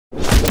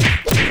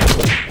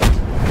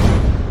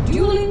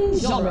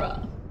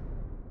genre.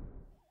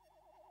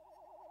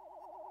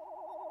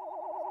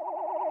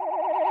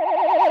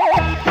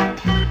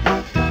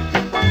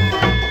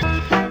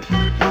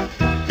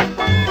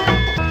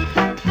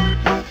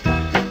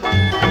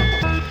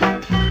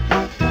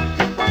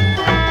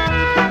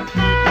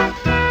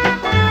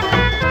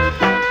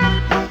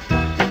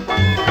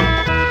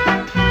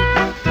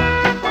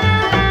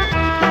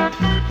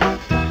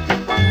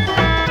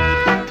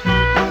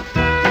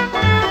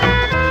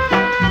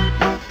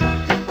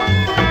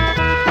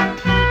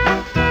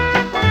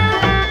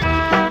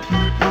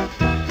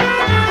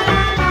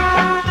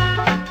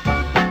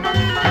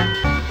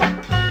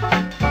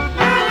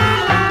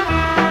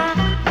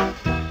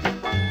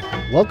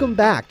 Welcome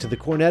back to the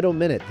Cornetto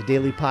Minute, the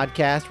daily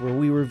podcast where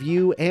we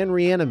review and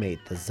reanimate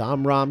the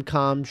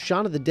Zom-Rom-Com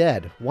Shaun of the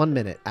Dead 1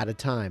 minute at a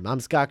time. I'm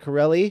Scott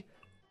Corelli.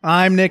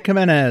 I'm Nick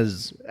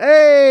Jimenez.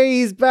 Hey,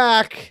 he's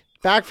back.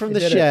 Back from the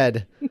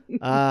shed.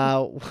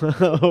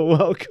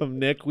 Welcome,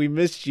 Nick. We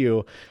missed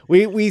you.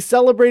 We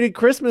celebrated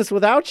Christmas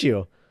without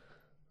you.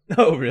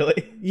 Oh,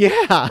 really?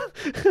 Yeah.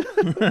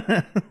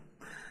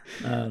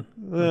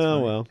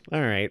 Well,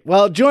 all right.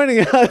 Well, joining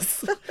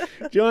us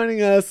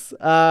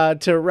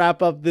to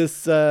wrap up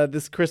this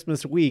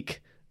Christmas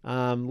week,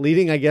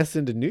 leading, I guess,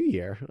 into New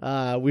Year.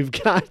 We've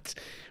got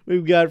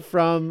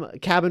from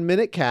Cabin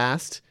Minute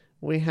Cast.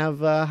 We have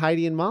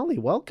Heidi and Molly.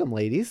 Welcome,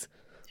 ladies.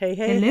 Hey.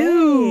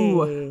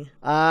 Hello.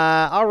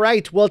 All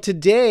right. Well,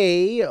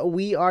 today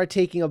we are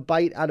taking a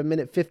bite out of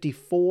minute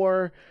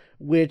 54,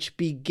 which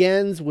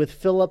begins with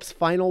Philip's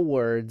final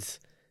words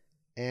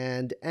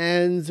and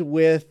ends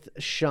with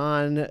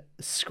Shaun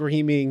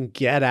screaming,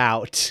 "Get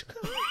out."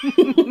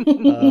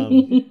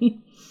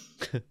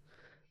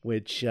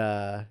 Which,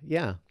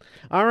 yeah.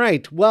 All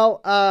right. Well,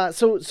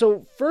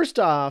 so first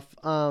off,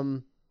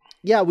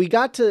 yeah, we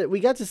got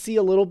to see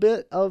a little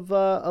bit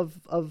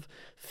of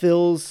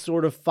Phil's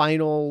sort of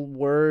final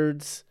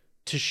words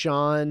to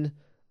Shaun,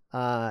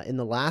 in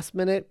the last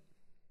minute.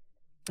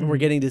 And we're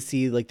getting to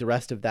see like the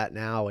rest of that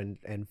now.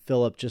 And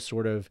Philip just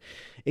sort of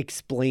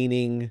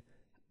explaining,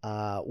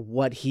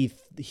 what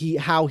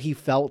how he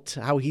felt,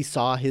 how he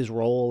saw his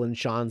role in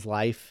Shaun's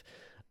life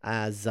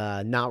as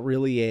not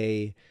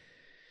really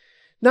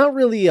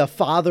a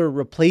father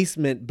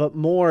replacement, but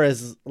more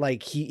as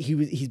like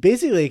he's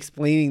basically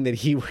explaining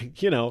that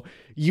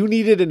you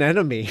needed an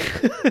enemy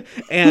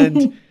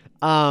and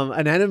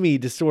an enemy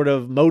to sort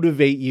of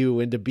motivate you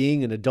into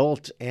being an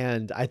adult,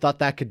 and I thought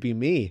that could be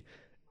me,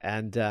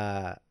 and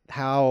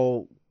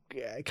how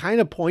kind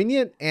of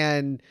poignant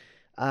and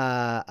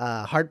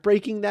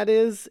heartbreaking that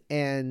is,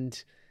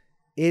 and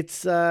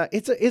it's a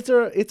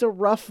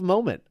rough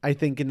moment, I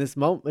think, in this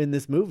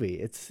movie.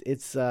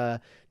 It's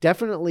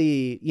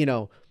definitely,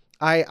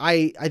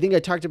 I think I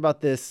talked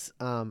about this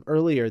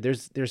earlier.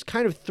 There's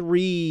kind of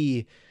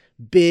three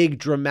big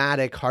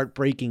dramatic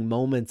heartbreaking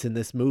moments in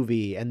this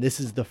movie, and this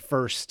is the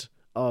first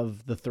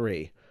of the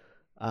three.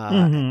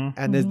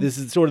 And this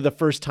is sort of the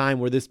first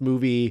time where this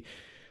movie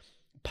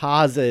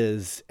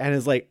pauses and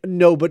is like,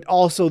 no, but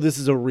also this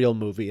is a real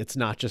movie. It's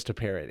not just a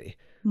parody.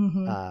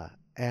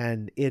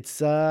 And it's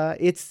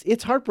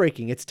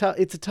heartbreaking. It's tough.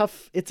 It's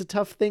a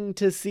tough thing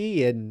to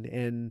see.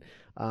 And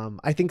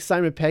I think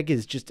Simon Pegg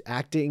is just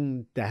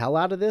acting the hell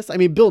out of this. I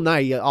mean, Bill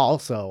Nye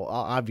also,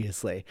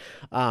 obviously.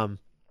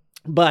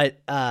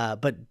 But I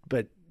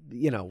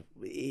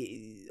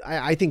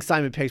think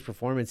Simon Pegg's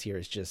performance here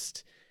is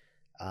just,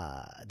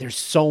 there's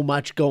so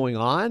much going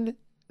on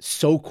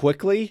so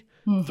quickly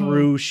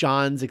through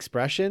Shaun's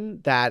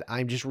expression that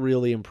I'm just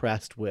really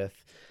impressed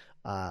with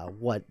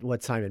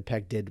what Simon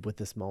Pegg did with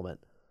this moment.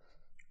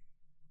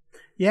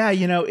 Yeah,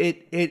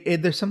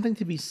 it there's something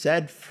to be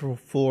said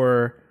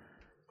for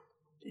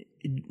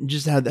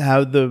just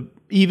how the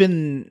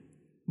even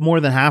more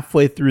than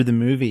halfway through the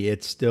movie,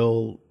 it's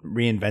still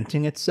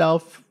reinventing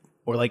itself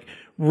or like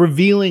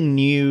revealing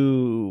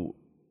new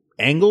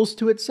angles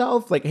to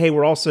itself. Like, hey,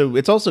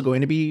 it's also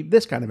going to be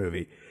this kind of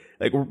movie.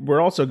 Like,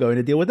 we're also going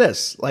to deal with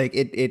this. Like,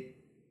 it's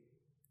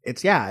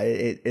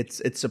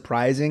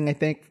surprising, I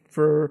think,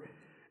 for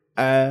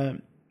a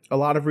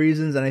lot of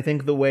reasons, and I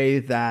think the way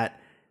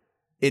that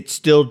it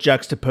still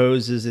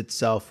juxtaposes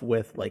itself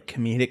with like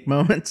comedic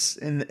moments,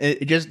 and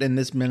it just in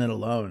this minute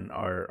alone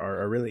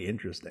are really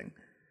interesting.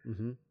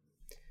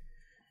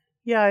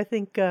 Yeah, I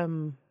think I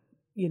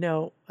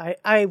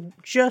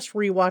just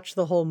rewatched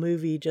the whole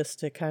movie just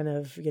to kind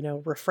of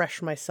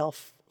refresh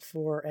myself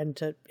and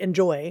to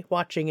enjoy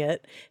watching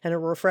it, and to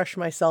refresh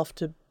myself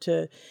to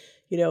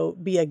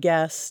be a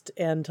guest,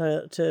 and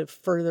to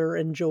further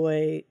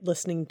enjoy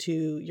listening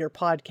to your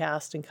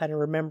podcast and kind of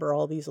remember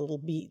all these little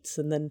beats.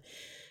 And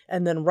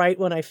then right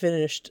when I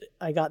finished,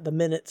 I got the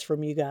minutes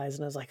from you guys,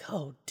 and I was like,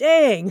 oh,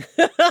 dang,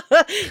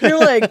 you're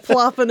like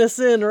plopping us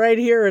in right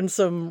here in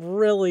some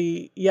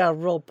really,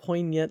 real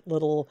poignant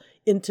little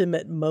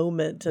intimate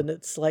moment. And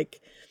it's like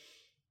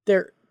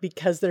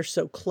because they're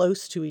so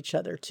close to each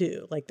other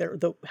too, like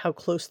how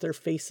close their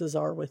faces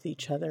are with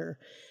each other.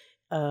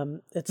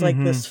 It's like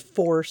this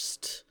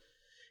forced,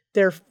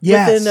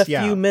 within a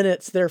few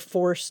minutes, they're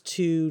forced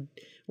to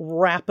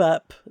wrap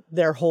up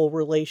their whole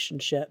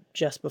relationship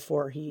just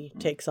before he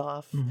takes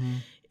off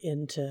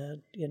into,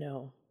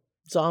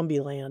 zombie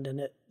land.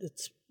 And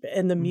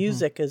and the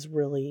music is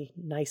really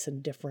nice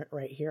and different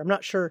right here. I'm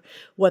not sure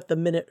what the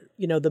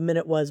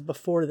minute was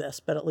before this,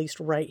 but at least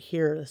right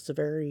here, it's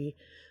very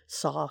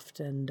soft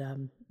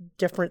and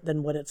different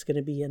than what it's going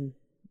to be in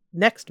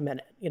next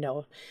minute,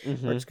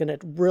 where it's going to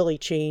really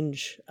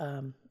change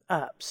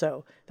up.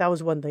 So that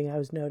was one thing I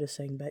was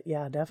noticing. But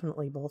yeah,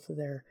 definitely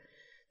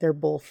they're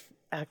both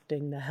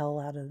acting the hell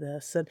out of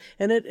this.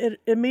 And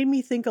it made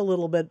me think a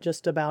little bit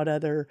just about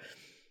other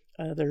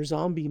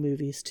zombie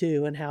movies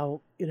too, and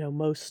how,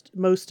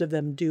 most of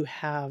them do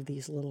have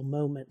these little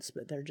moments,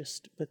 but they're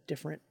just with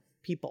different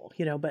people,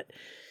 but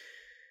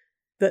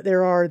that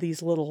there are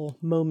these little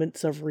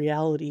moments of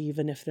reality,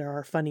 even if there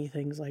are funny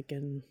things like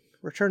in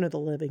Return of the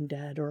Living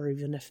Dead, or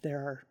even if there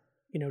are,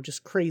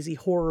 just crazy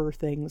horror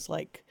things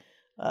like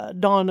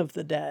Dawn of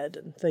the Dead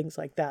and things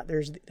like that.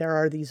 There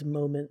are these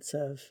moments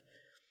of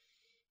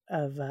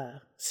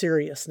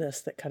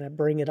seriousness that kind of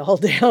bring it all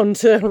down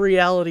to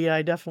reality.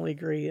 I definitely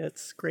agree.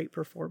 It's great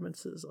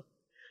performances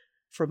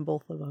from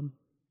both of them.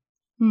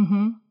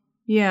 Mm-hmm.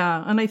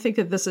 Yeah. And I think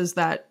that this is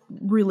that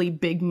really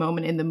big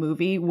moment in the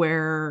movie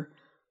where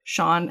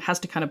Shaun has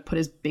to kind of put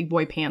his big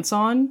boy pants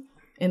on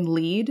and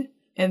lead.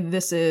 And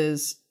this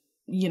is,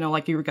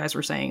 like you guys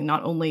were saying,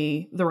 not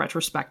only the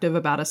retrospective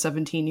about a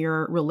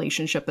 17-year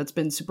relationship that's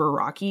been super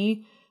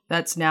rocky,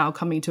 that's now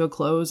coming to a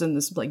close, and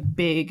this like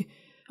big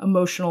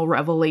emotional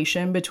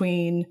revelation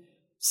between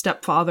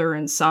stepfather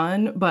and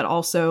son, but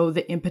also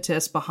the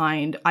impetus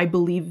behind, I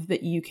believe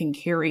that you can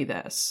carry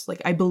this. Like,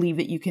 I believe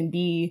that you can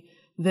be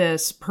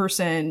this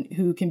person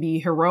who can be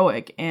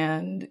heroic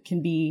and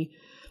can be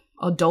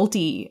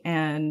adulty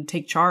and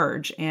take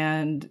charge.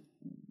 And,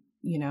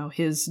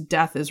 his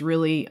death is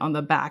really on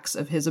the backs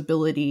of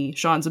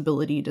Shaun's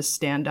ability to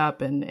stand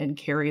up and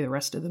carry the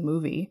rest of the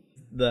movie.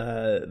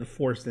 The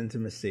forced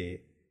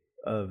intimacy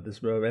of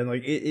this movie, and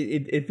like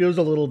it feels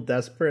a little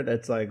desperate.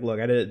 It's like, look,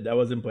 I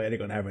wasn't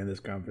planning on having this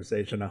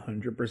conversation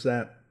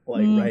 100%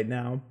 right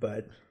now,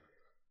 but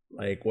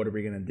like, what are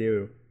we gonna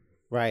do?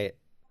 Right.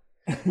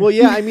 Well,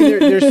 yeah, I mean,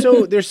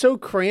 they're so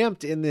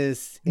cramped in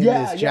this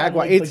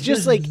Jaguar. Like, it's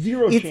just like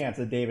zero chance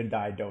that Dave and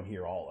I don't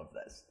hear all of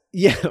this.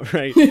 Yeah,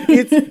 right.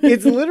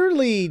 It's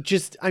literally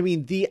just, I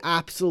mean, the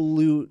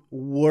absolute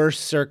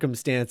worst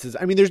circumstances.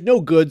 I mean, there's no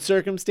good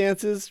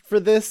circumstances for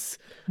this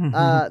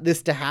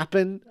this to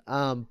happen,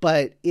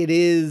 but it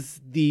is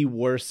the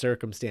worst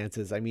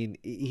circumstances. I mean,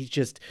 he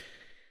just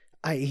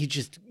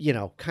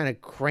kind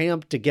of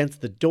cramped against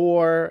the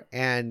door,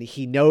 and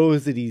he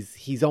knows that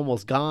he's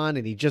almost gone,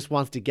 and he just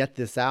wants to get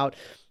this out.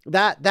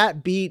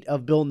 That beat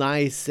of Bill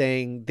Nye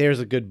saying "There's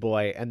a good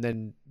boy" and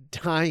then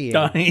dying.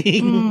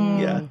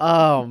 Yeah.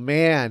 Oh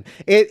man,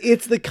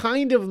 it's the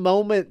kind of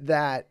moment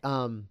that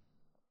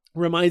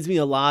reminds me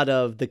a lot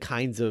of the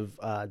kinds of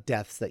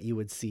deaths that you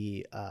would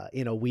see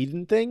in a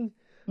Whedon thing.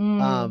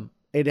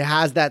 It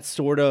has that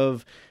sort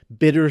of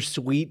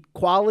bittersweet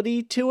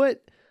quality to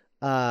it.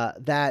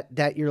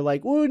 That you're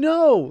like, oh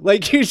no,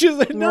 like you're just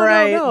like,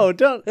 no,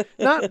 don't,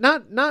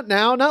 not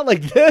now, not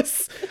like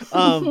this.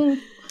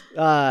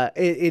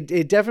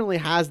 It definitely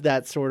has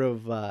that sort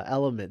of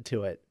element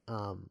to it.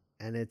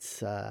 And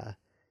it's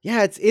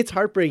it's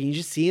heartbreaking. You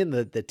just seeing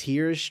the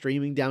tears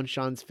streaming down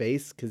Shaun's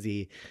face because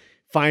he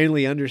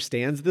finally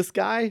understands this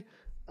guy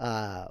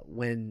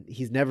when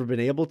he's never been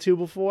able to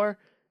before.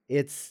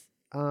 It's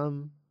I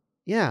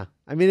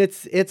mean,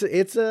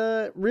 it's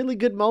a really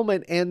good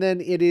moment, and then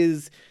it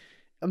is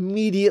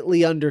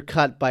immediately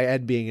undercut by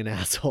Ed being an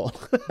asshole.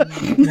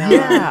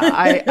 Yeah,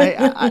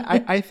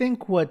 I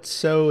think what's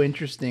so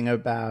interesting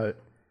about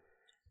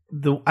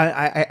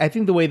I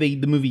think the way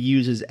the movie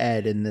uses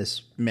Ed in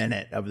this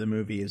minute of the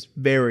movie is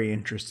very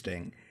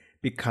interesting,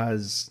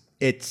 because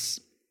it's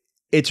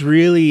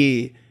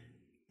really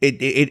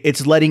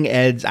it's letting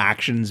Ed's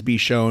actions be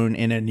shown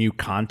in a new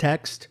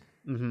context.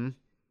 Mm-hmm.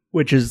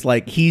 Which is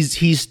like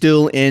he's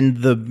still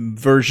in the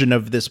version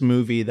of this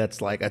movie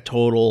that's like a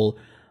total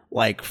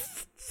like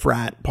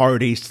frat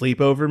party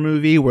sleepover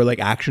movie where like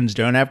actions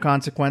don't have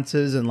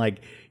consequences, and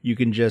like you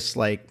can just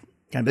like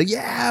kind of be like,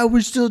 yeah,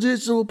 we're still doing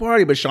this little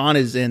party. But Shaun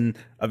is in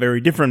a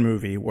very different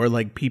movie where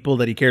like people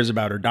that he cares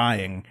about are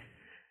dying,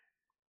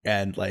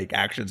 and like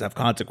actions have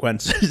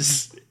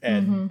consequences,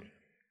 and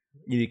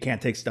you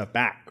can't take stuff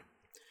back.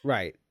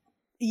 Right.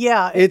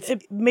 Yeah,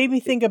 it made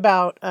me think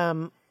about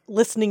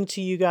listening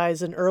to you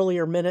guys in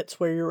earlier minutes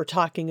where you were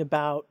talking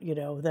about,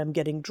 them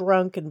getting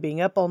drunk and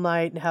being up all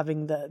night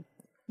and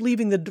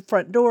leaving the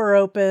front door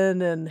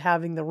open and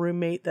having the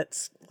roommate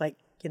that's like,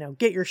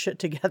 get your shit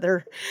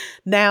together.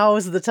 Now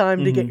is the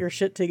time to get your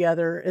shit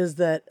together. Is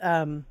that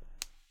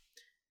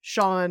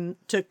Shaun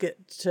took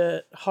it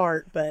to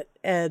heart, but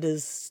Ed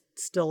is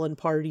still in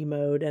party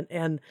mode.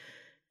 And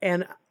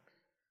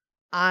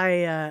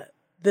I,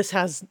 this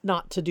has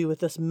not to do with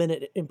this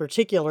minute in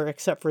particular,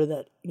 except for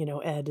that,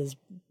 Ed is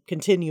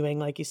continuing,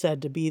 like you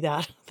said, to be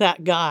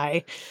that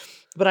guy.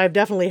 But I've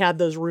definitely had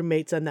those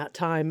roommates in that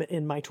time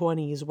in my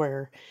 20s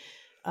where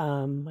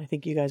I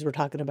think you guys were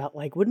talking about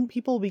like, wouldn't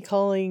people be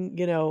calling,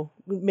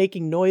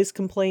 making noise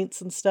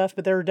complaints and stuff?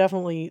 But there are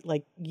definitely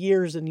like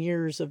years and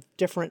years of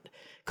different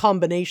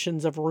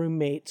combinations of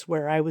roommates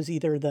where I was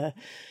either the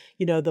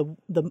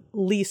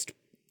least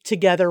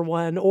together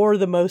one or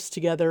the most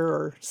together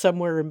or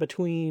somewhere in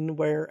between,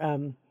 where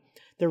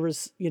there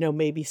was,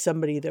 maybe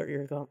somebody that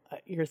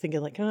you're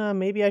thinking like,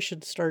 maybe I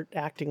should start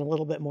acting a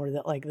little bit more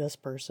like this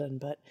person.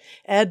 But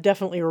Ed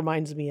definitely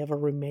reminds me of a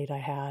roommate I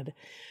had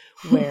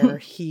where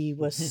he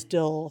was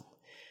still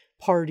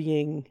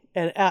partying.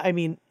 And I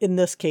mean, in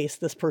this case,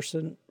 this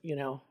person,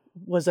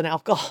 was an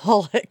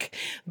alcoholic,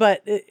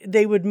 but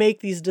they would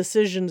make these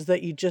decisions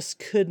that you just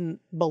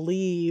couldn't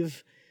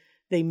believe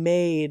they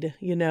made,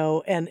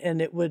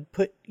 and it would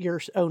put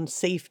your own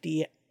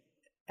safety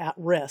at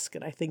risk.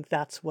 And I think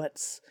that's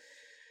what's,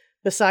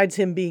 besides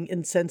him being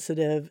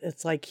insensitive,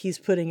 it's like he's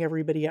putting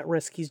everybody at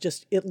risk.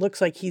 It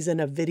looks like he's in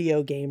a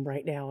video game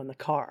right now in the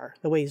car,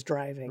 the way he's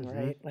driving,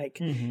 right?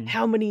 Like,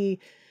 how many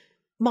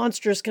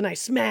monsters can I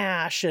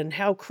smash and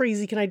how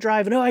crazy can I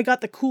drive? And, I got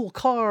the cool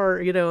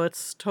car.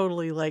 It's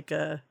totally like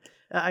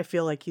I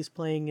feel like he's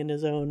playing in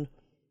his own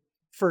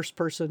first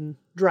person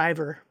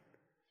driver.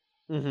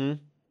 Mm-hmm.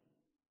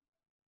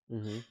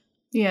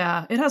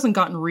 Yeah, it hasn't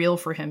gotten real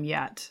for him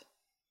yet.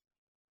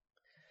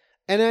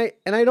 And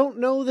I don't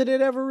know that it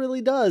ever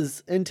really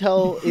does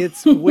until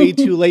it's way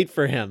too late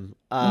for him.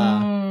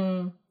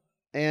 And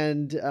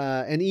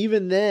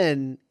even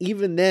then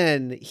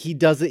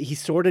he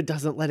sort of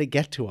doesn't let it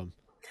get to him.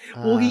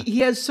 Well, he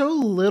has so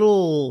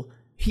little,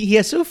 he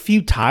has so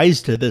few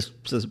ties to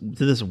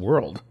this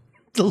world,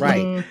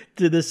 to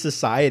this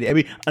society. I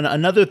mean,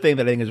 another thing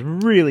that I think is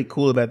really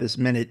cool about this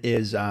minute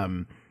is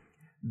the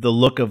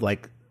look of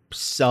like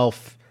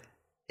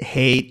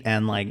self-hate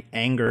and like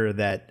anger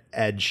that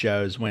Ed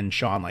shows when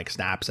Shaun like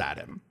snaps at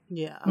him.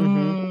 Yeah.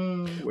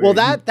 Well,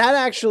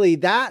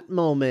 that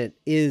moment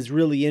is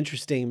really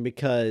interesting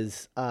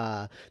because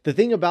the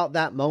thing about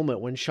that moment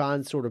when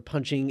Shaun's sort of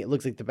punching, it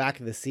looks like the back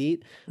of the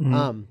seat.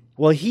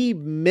 Well, he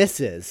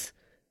misses,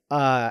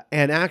 and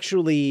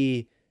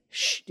actually,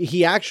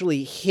 he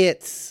actually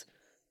hits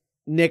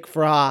Nick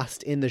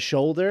Frost in the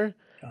shoulder.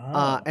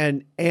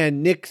 And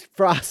Nick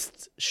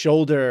Frost's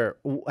shoulder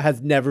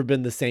has never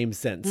been the same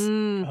since.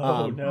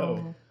 No.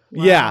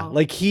 Wow. Yeah,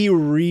 like he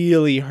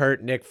really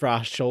hurt Nick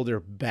Frost's shoulder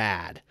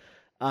bad.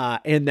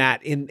 And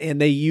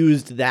they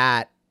used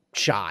that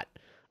shot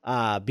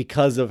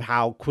because of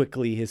how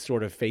quickly his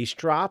sort of face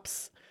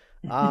drops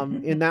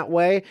in that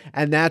way.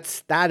 And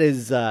that's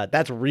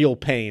real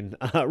pain,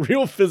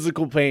 real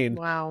physical pain.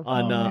 Wow.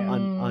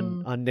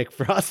 On Nick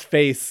Frost's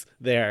face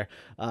there,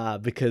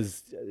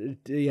 because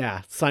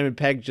Simon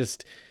Pegg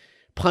just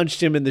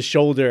punched him in the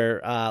shoulder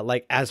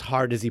like as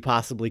hard as he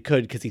possibly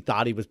could because he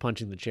thought he was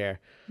punching the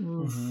chair.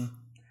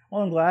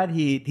 Well, I'm glad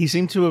he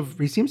seems to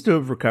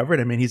have recovered.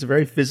 I mean, he's a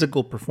very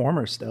physical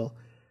performer still.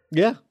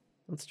 Yeah,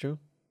 that's true.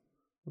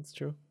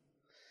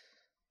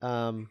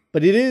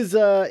 But it is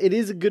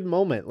a good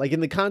moment. Like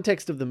in the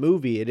context of the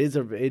movie, it is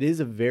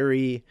a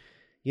very,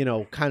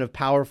 kind of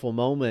powerful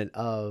moment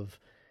of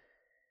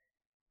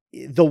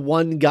the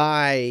one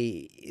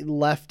guy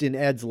left in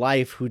Ed's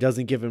life who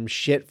doesn't give him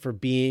shit for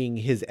being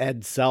his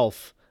Ed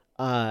self,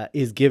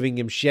 is giving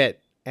him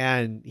shit.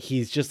 And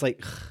he's just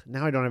like,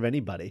 now I don't have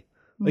anybody.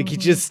 Like he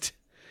just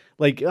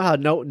like,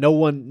 no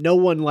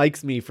one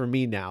likes me for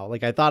me now.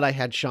 Like I thought I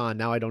had Shaun.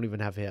 Now I don't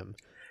even have him.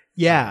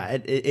 Yeah.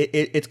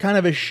 It's kind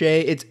of a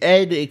shame.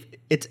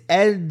 It's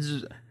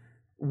Ed's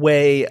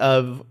way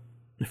of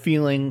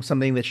feeling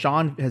something that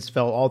Shaun has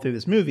felt all through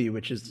this movie,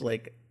 which is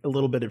like a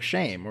little bit of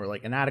shame or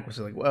like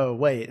inadequacy. Like, whoa,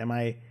 wait, am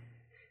I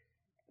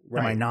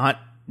not?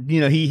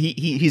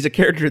 He's a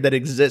character that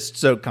exists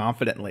so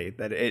confidently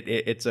that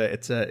it's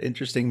a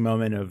interesting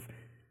moment of,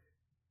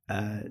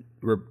 I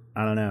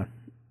don't know,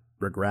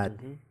 regret.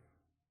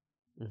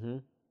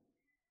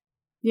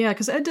 Yeah,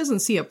 because Ed doesn't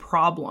see a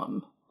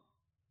problem.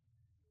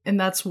 And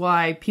that's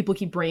why people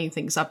keep bringing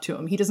things up to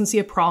him. He doesn't see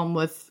a problem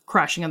with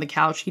crashing on the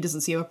couch. He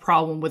doesn't see a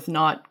problem with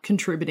not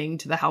contributing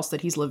to the house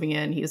that he's living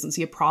in. He doesn't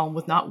see a problem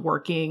with not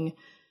working.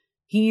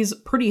 He's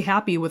pretty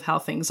happy with how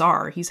things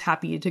are. He's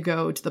happy to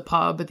go to the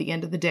pub at the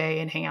end of the day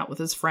and hang out with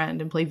his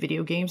friend and play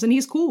video games. And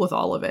he's cool with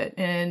all of it.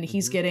 And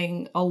he's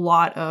getting a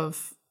lot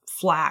of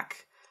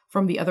flack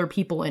from the other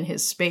people in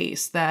his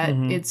space that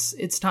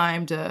it's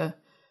time to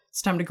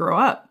grow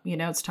up.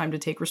 It's time to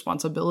take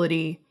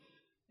responsibility.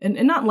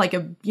 And not like a,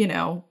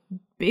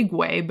 big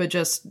way, but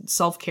just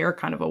self-care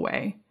kind of a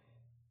way.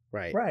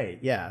 Right.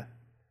 Yeah.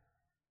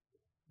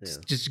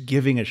 Just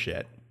giving a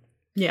shit.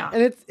 Yeah.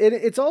 And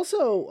it's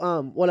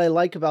also what I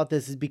like about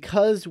this is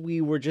because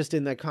we were just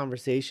in that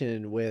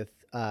conversation with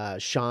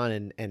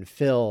Shaun and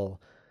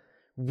Phil,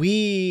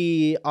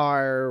 we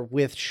are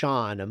with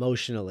Shaun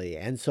emotionally.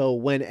 And so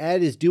when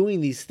Ed is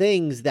doing these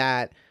things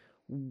that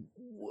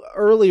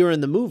earlier in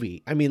the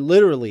movie, I mean,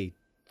 literally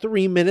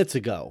 3 minutes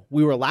ago,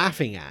 we were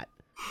laughing at.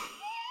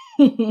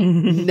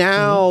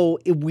 Now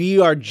we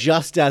are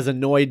just as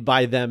annoyed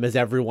by them as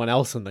everyone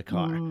else in the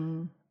car.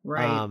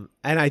 Right.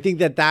 And I think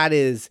that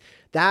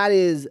that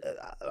is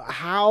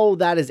how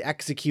that is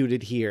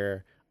executed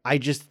here.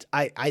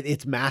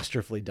 It's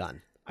masterfully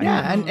done.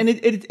 Yeah, and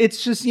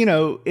it's just,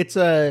 it's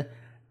a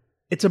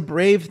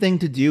brave thing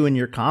to do in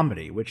your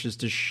comedy, which is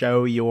to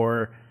show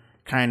your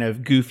kind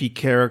of goofy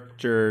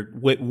character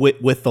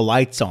with the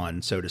lights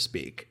on, so to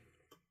speak.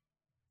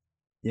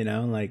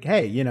 Like,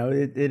 hey,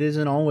 it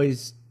isn't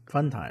always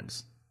fun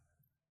times.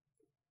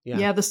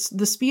 Yeah, the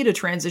speed of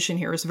transition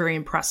here is very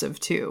impressive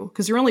too,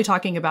 because you're only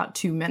talking about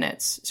 2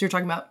 minutes. So you're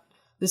talking about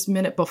this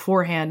minute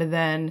beforehand and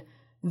then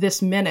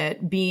this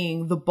minute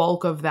being the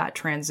bulk of that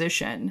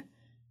transition.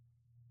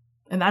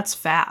 And that's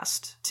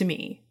fast to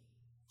me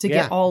to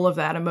get all of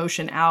that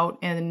emotion out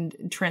and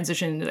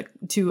transition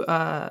to,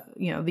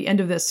 the end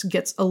of this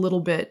gets a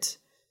little bit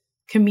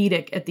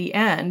comedic at the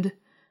end,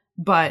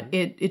 but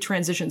it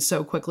transitions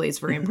so quickly. It's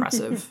very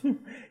impressive.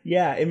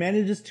 Yeah, it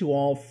manages to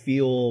all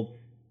feel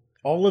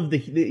all of the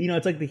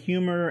it's like the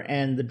humor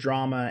and the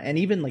drama and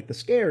even like the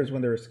scares,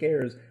 when there are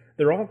scares,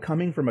 they're all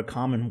coming from a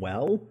common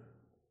well,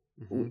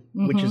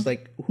 which is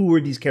like, who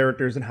are these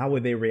characters and how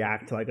would they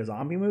react to like a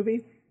zombie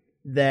movie?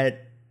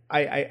 That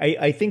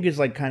I think is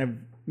like kind of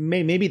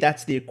maybe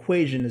that's the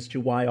equation as to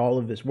why all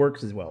of this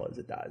works as well as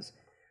it does.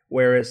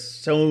 Whereas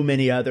so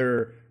many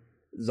other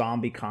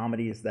zombie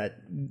comedies that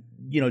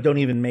don't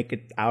even make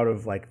it out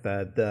of like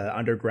the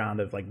underground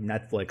of like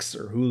Netflix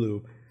or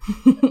Hulu.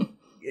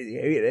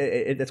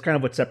 That's kind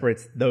of what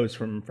separates those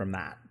from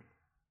that.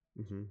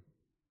 Mm-hmm.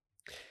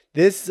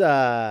 This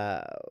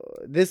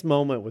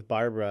moment with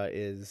Barbara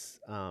is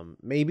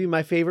maybe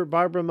my favorite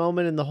Barbara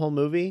moment in the whole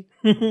movie.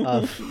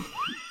 Of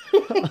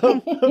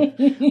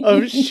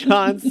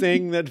Sean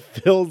saying that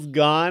Phil's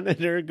gone and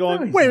they're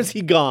going, where's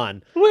he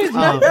gone? It's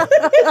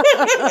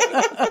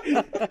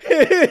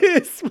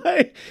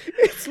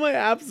my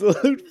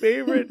absolute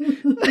favorite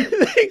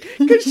thing,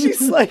 because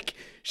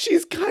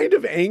she's kind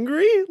of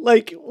angry,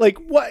 like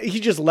what,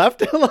 he just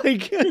left.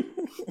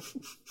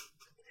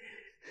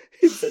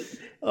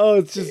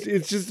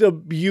 It's just a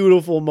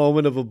beautiful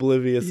moment of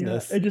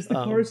obliviousness. Yeah, and just the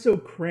car is so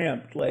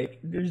cramped. Like,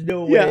 there's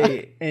no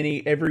way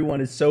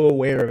everyone is so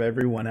aware of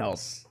everyone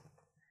else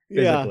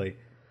physically.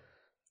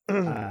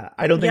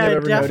 I don't think I've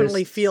ever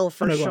definitely noticed. feel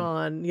for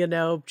Sean.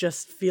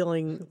 Just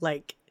feeling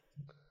like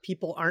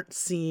people aren't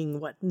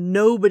seeing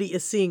nobody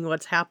is seeing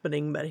what's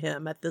happening but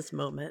him at this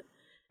moment.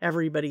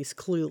 Everybody's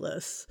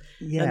clueless,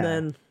 and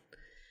then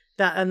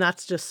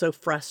that's just so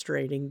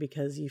frustrating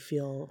because you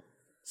feel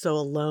so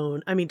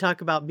alone. I mean, talk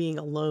about being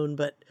alone,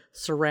 but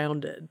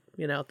surrounded,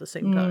 at the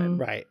same time.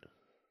 Right.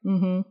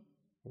 Mm-hmm.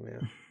 Yeah.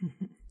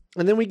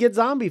 And then we get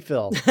Zombie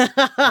Phil.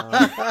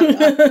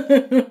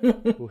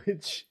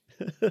 Which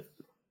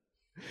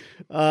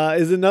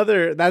is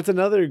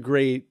another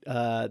great,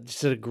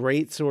 just a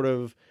great sort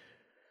of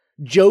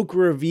joke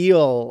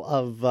reveal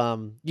of,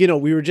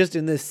 we were just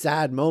in this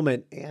sad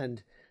moment,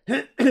 and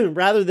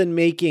rather than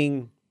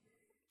making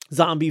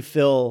Zombie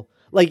Phil,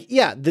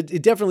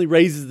 it definitely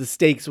raises the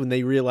stakes when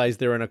they realize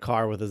they're in a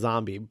car with a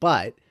zombie,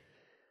 but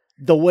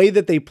the way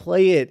that they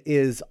play it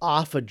is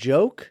off a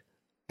joke,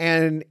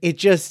 and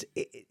it's just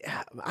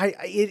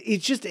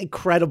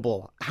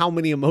incredible how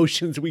many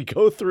emotions we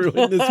go through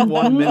in this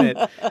 1 minute.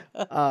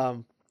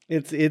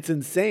 It's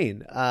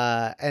insane,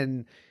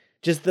 and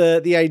just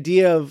the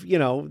idea of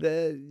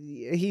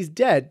he's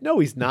dead. No,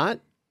 he's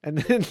not, and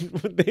then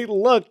they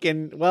look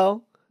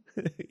and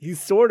he's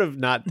sort of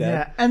not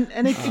dead. Yeah,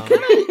 and it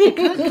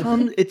kind of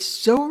comes. It's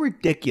so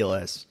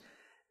ridiculous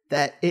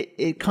that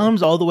it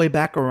comes all the way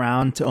back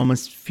around to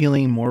almost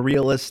feeling more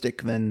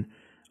realistic than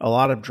a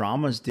lot of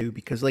dramas do,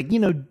 because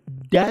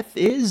death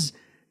is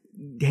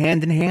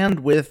hand in hand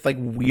with like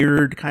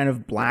weird kind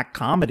of black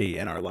comedy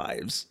in our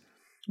lives,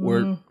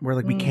 where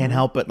we can't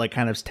help but like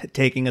kind of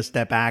taking a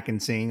step back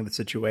and seeing the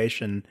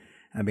situation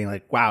and being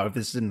like, wow, if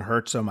this didn't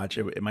hurt so much,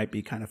 it might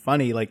be kind of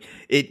funny. Like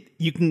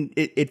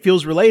it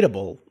feels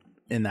relatable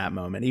in that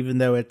moment, even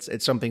though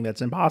it's something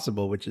that's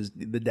impossible, which is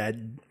the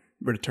dead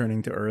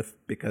returning to Earth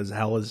because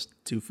hell is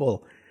too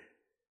full.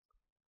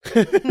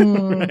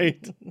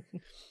 Right.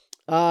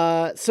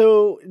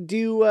 So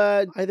do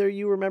either of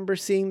you remember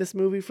seeing this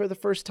movie for the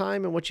first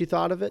time and what you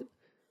thought of it?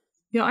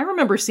 I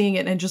remember seeing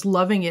it and just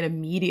loving it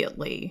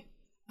immediately.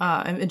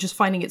 And just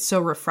finding it so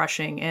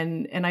refreshing.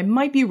 And I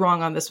might be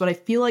wrong on this, but I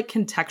feel like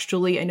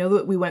contextually, I know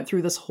that we went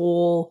through this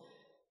whole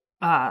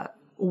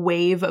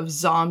wave of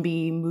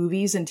zombie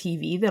movies and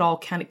TV that all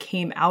kind of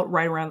came out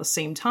right around the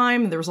same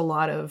time. There was a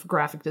lot of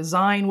graphic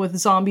design with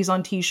zombies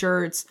on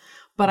t-shirts,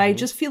 but I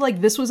just feel like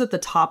this was at the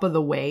top of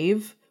the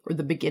wave, or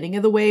the beginning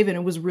of the wave, and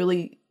it was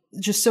really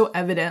just so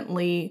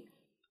evidently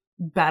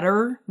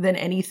better than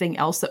anything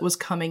else that was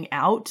coming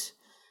out,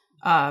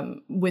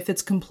 with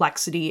its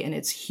complexity and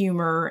its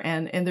humor,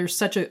 and there's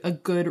such a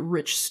good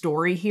rich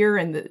story here,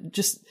 and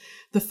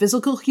the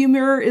physical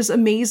humor is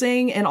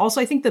amazing. And also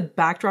I think the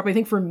backdrop, I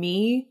think for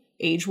me,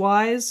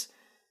 age-wise,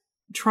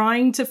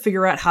 trying to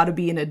figure out how to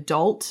be an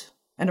adult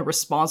and a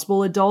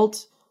responsible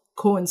adult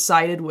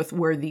coincided with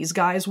where these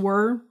guys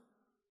were.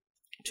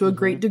 to a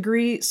great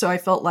degree. So I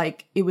felt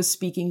like it was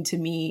speaking to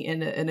me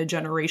in a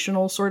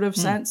generational sort of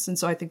sense. And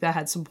so I think that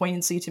had some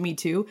poignancy to me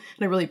too.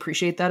 And I really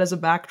appreciate that as a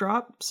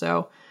backdrop.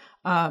 So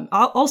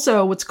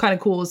also what's kind of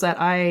cool is that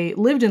I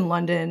lived in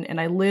London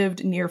and I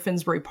lived near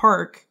Finsbury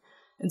Park.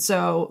 And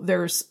so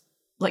there's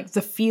like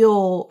the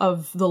feel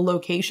of the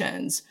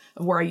locations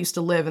of where I used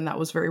to live. And that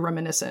was very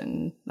reminiscent.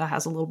 And that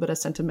has a little bit of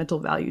sentimental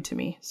value to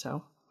me.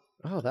 So.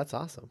 Oh, that's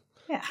awesome.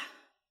 Yeah.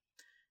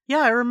 Yeah,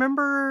 I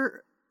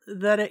remember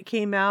that it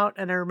came out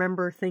and I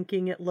remember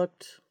thinking it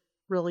looked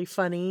really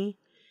funny.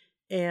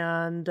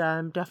 And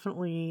I'm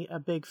definitely a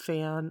big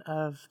fan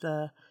of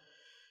the,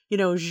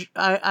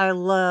 I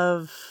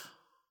love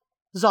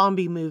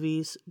zombie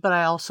movies, but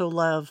I also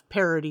love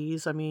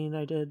parodies. I mean,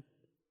 I did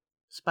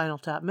Spinal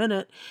Tap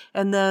Minute,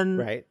 and then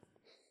right,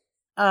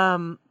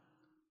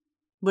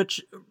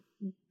 which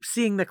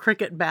seeing the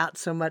cricket bat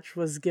so much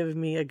was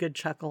giving me a good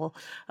chuckle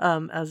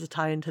as a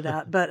tie into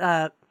that.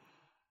 But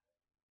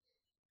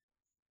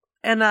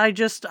and I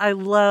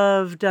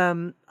loved.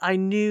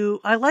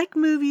 I like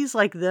movies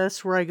like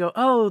this where I go,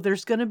 oh,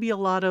 there's going to be a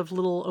lot of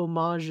little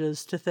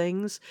homages to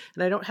things,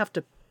 and I don't have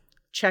to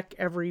check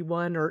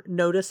everyone or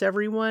notice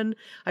everyone.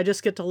 I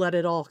just get to let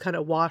it all kind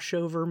of wash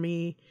over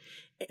me,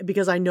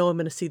 because I know I'm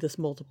going to see this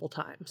multiple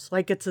times.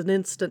 Like it's an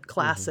instant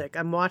classic.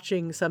 I'm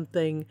watching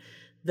something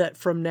that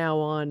from now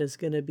on is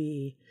going to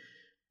be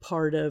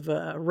part of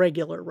a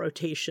regular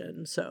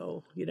rotation.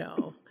 So,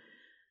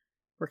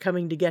 we're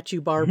coming to get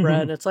you, Barbara.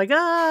 And it's like,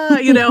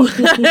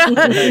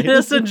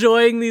 just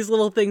enjoying these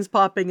little things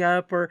popping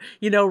up, or,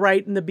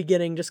 right in the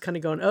beginning, just kind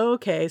of going, oh,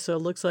 okay. So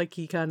it looks like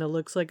he kind of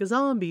looks like a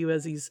zombie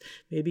as he's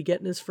maybe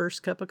getting his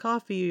first cup of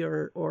coffee,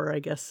 or I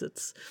guess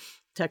it's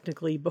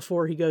technically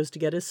before he goes to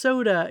get his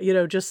soda,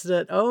 just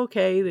that, oh,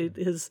 okay,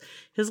 his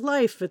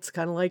life, it's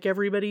kind of like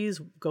everybody's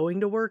going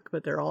to work,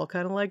 but they're all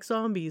kind of like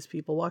zombies,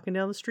 people walking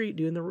down the street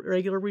doing the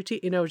regular routine.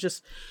 It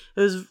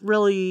was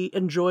really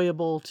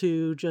enjoyable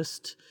to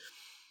just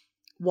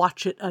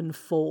watch it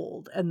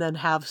unfold and then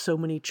have so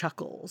many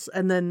chuckles,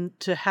 and then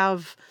to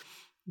have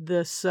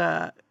this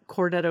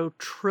Cornetto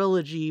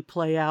trilogy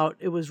play out.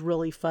 It was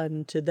really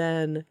fun to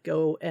then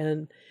go,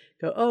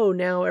 oh,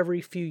 now every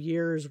few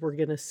years we're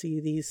going to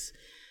see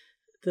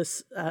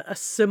a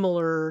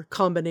similar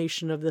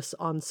combination of this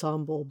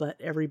ensemble,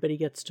 but everybody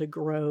gets to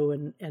grow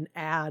and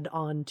add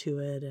on to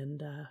it.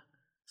 And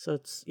so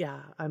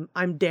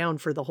I'm down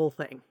for the whole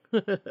thing.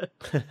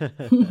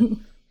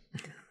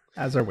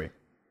 As are we.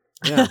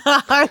 Yeah.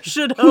 I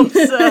should hope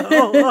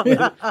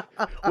so.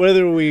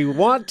 Whether we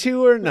want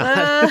to or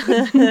not.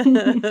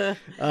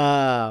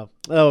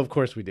 Of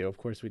course we do. Of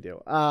course we do.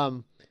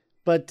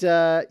 But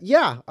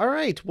all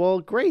right. Well,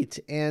 great.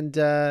 And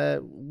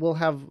we'll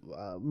have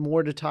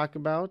more to talk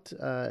about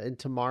in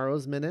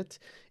tomorrow's minute.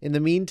 In the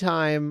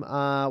meantime,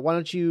 why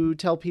don't you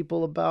tell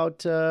people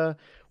about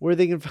where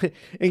they can find,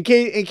 in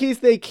case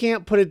they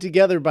can't put it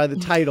together by the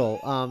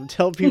title,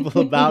 tell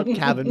people about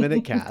Cabin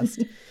Minute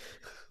Cast.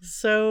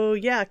 So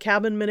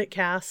Cabin Minute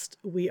Cast,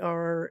 we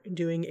are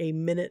doing a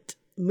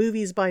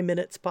Movies by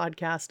Minutes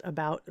podcast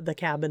about the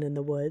cabin in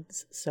the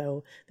woods.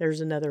 So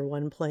there's another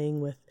one playing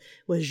with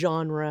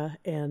genre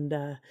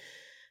and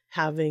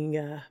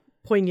having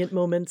poignant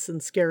moments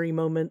and scary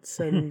moments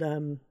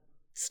and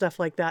stuff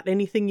like that.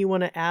 Anything you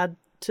want to add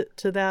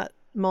to that,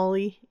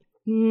 Molly?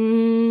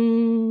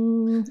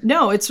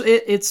 No,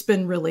 it's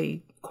been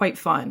really quite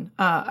fun.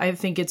 I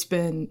think it's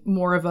been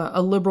more of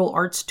a liberal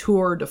arts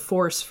tour de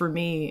force for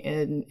me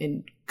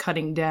in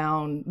cutting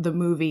down the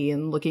movie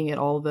and looking at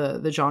all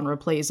the genre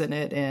plays in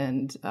it,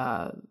 and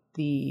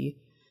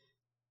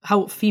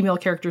how female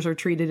characters are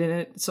treated in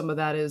it. Some of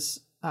that is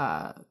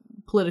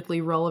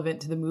politically relevant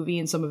to the movie,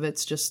 and some of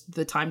it's just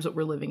the times that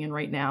we're living in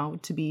right now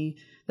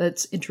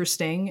that's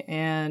interesting.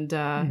 And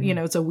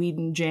it's a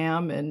Whedon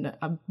jam, and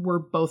we're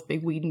both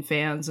big Whedon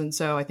fans, and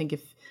so I think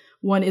if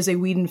one is a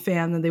Whedon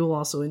fan, then they will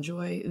also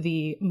enjoy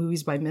the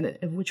Movies by Minute,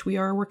 of which we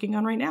are working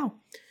on right now.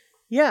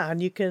 Yeah,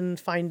 and you can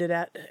find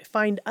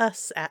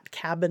us at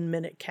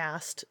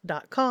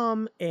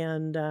cabinminutecast.com,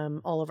 and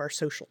all of our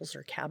socials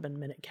are Cabin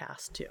Minute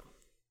Cast too.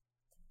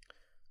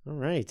 All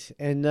right.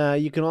 And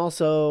you can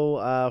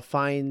also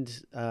find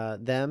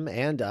them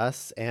and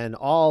us and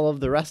all of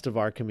the rest of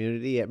our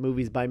community at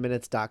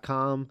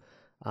moviesbyminutes.com.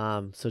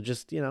 So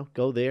just,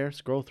 go there,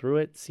 scroll through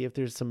it, see if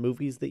there's some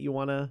movies that you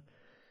want to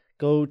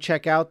go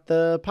check out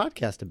the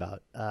podcast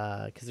about,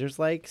 because there's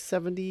like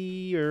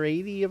 70 or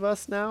 80 of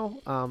us now.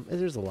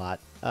 There's a lot.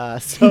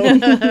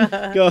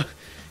 So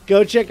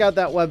go check out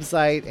that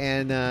website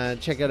and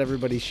check out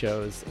everybody's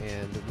shows.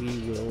 And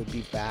we will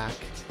be back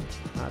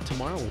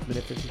tomorrow with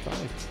Minute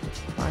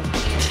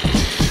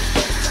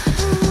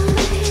 55. Bye.